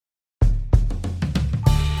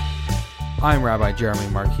I'm Rabbi Jeremy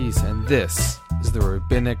Marquise, and this is the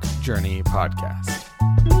Rabbinic Journey Podcast.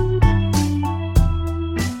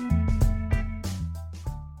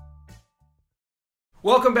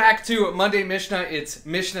 Welcome back to Monday Mishnah. It's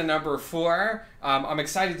Mishnah number 4. I'm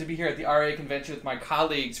excited to be here at the RA convention with my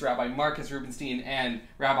colleagues, Rabbi Marcus Rubenstein and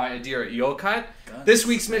Rabbi Adir Yolkut. This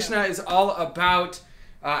week's Mishnah is all about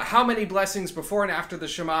how many blessings before and after the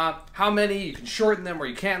Shema, how many you can shorten them or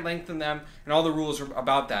you can't lengthen them, and all the rules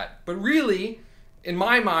about that. But really, in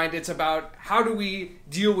my mind, it's about how do we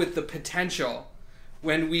deal with the potential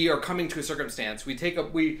when we are coming to a circumstance.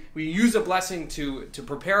 We use a blessing to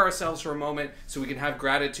prepare ourselves for a moment so we can have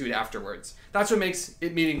gratitude afterwards. That's what makes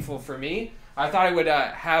it meaningful for me. I thought I would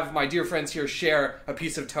have my dear friends here share a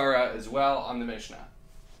piece of Torah as well on the Mishnah.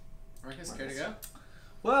 Marcus, care to go?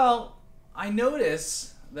 Well, I notice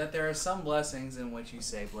that there are some blessings in which you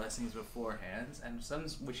say blessings beforehand, and some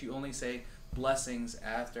which you only say blessings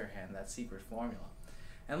afterhand, that secret formula.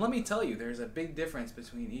 And let me tell you, there's a big difference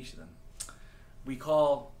between each of them. We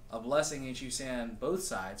call a blessing which you say on both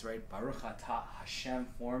sides, right, Baruch Atah Hashem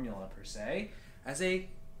formula per se, as a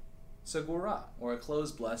segura, or a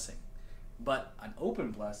closed blessing. But an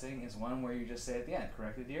open blessing is one where you just say at the end,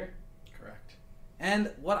 correct, Adir? Correct.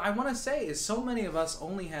 And what I want to say is so many of us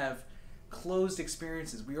only have closed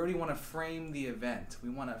experiences. We already want to frame the event. We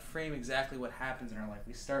want to frame exactly what happens in our life.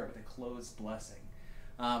 We start with a closed blessing.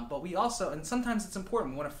 But we also, and sometimes it's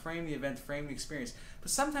important, we want to frame the event, frame the experience.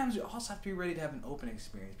 But sometimes we also have to be ready to have an open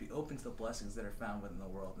experience, be open to the blessings that are found within the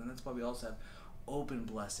world. And that's why we also have open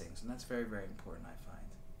blessings. And that's very, very important, I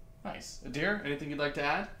find. Nice. Adir, anything you'd like to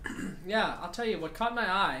add? Yeah, I'll tell you, what caught my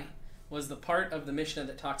eye was the part of the Mishnah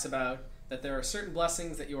that talks about that there are certain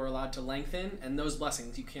blessings that you are allowed to lengthen, and those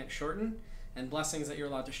blessings you can't shorten, and blessings that you're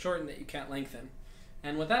allowed to shorten that you can't lengthen.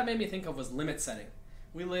 And what that made me think of was limit setting.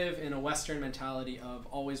 We live in a Western mentality of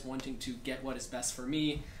always wanting to get what is best for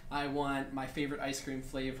me. I want my favorite ice cream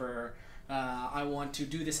flavor. I want to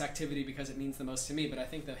do this activity because it means the most to me. But I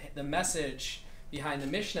think the message behind the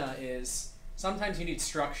Mishnah is sometimes you need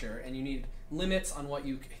structure and you need limits on what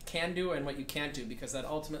you can do and what you can't do, because that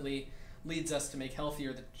ultimately leads us to make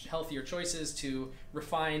healthier choices, to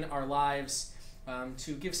refine our lives,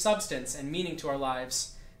 to give substance and meaning to our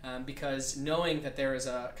lives, because knowing that there is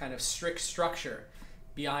a kind of strict structure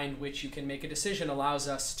behind which you can make a decision allows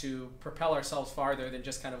us to propel ourselves farther than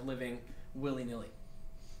just kind of living willy-nilly.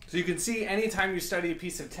 So you can see anytime you study a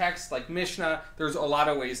piece of text like Mishnah, there's a lot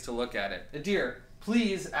of ways to look at it. Adir,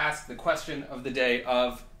 please ask the question of the day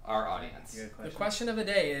of our audience. The question of the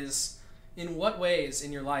day is, in what ways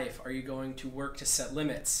in your life are you going to work to set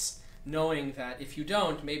limits, knowing that if you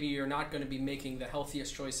don't, maybe you're not going to be making the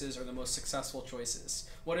healthiest choices or the most successful choices?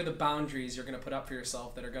 What are the boundaries you're going to put up for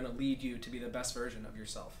yourself that are going to lead you to be the best version of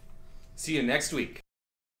yourself? See you next week.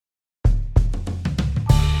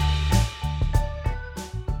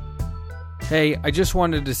 Hey, I just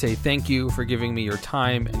wanted to say thank you for giving me your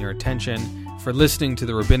time and your attention, for listening to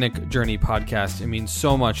the Rabbinic Journey Podcast. It means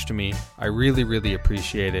so much to me. I really, really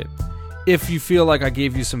appreciate it. If you feel like I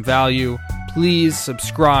gave you some value, please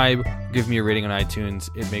subscribe, give me a rating on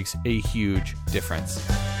iTunes. It makes a huge difference.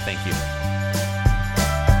 Thank you.